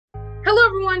Hello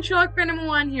everyone,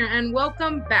 SherlockFan here, and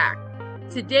welcome back.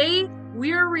 Today,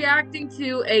 we are reacting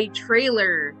to a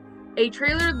trailer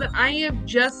that I have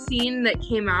just seen that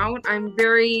came out. I'm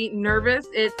very nervous.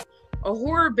 It's a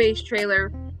horror-based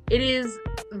trailer. It is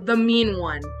The Mean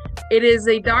One. It is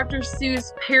a Dr.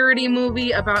 Seuss parody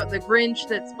movie about the Grinch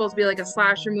that's supposed to be like a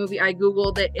slasher movie. I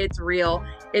googled it. It's real.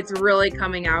 It's really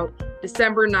coming out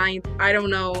December 9th. I don't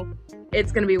know.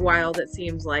 It's gonna be wild, it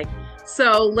seems like.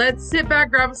 So let's sit back,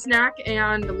 grab a snack,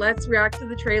 and let's react to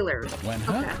the trailer. When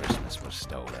her Christmas was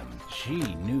stolen, she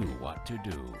knew what to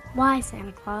do. Why,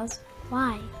 Santa Claus?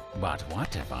 Why? But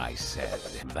what if I said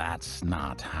that's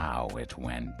not how it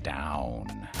went down?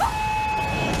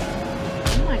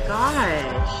 Oh my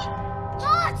gosh.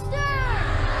 Monster!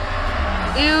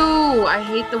 Ew, I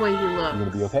hate the way he looks. You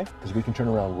gonna be okay? Because we can turn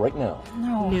around right now.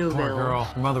 No. New Poor Bill. girl.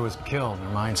 Her mother was killed. Her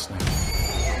mind snapped.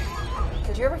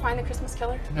 Did you ever find the Christmas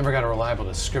killer? Never got a reliable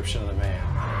description of the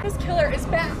man. This killer is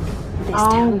back. This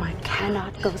town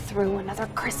cannot go through another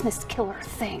Christmas killer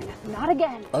thing. Not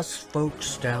again. Us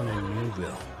folks down in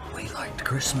Newville, we liked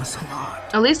Christmas a lot.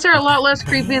 At least they're a lot less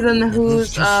creepy than the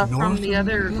Who's from the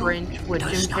other Grinch with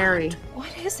Jim Carrey. What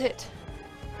is it?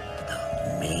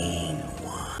 The Mean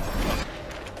One.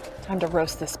 Time to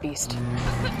roast this beast.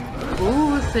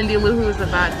 Ooh, Cindy Lou Who's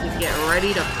about to get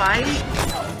ready to fight.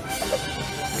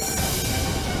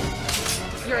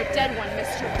 You're a dead one,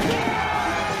 mister.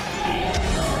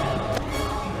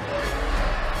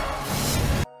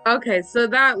 Okay, so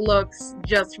that looks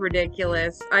just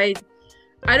ridiculous. I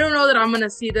don't know that I'm gonna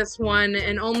see this one,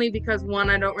 and only because one,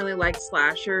 I don't really like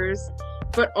slashers,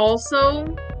 but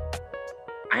also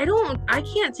I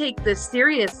can't take this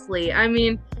seriously. I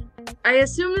mean, I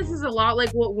assume this is a lot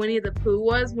like what Winnie the Pooh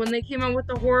was when they came out with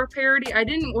the horror parody. I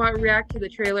didn't react to the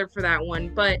trailer for that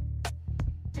one, but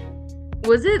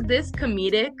was it this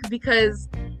comedic? Because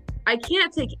I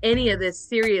can't take any of this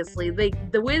seriously.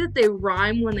 The way that they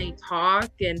rhyme when they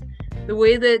talk, and the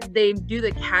way that they do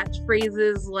the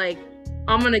catchphrases, like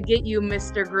 "I'm gonna get you,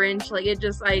 Mr. Grinch," like it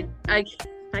just I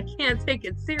can't take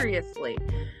it seriously.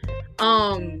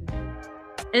 And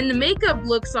the makeup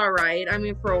looks alright. I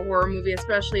mean, for a horror movie,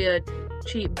 especially a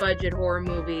cheap budget horror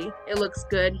movie, it looks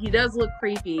good. He does look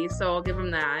creepy, so I'll give him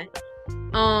that.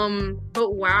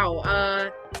 But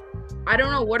wow, I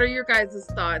don't know. What are your guys'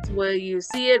 thoughts? Will you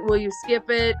see it? Will you skip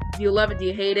it? Do you love it? Do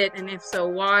you hate it? And if so,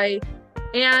 why?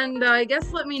 And I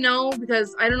guess let me know,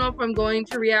 because I don't know if I'm going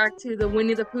to react to the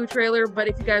Winnie the Pooh trailer, but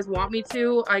if you guys want me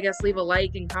to, I guess leave a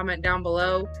like and comment down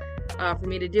below for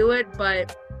me to do it.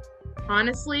 But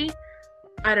honestly,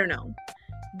 I don't know.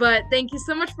 But thank you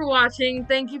so much for watching.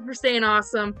 Thank you for staying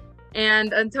awesome.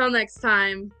 And until next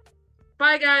time,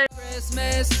 bye guys.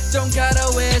 Christmas, don't got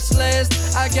a wish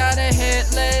list, I got a hit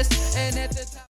list, and if it's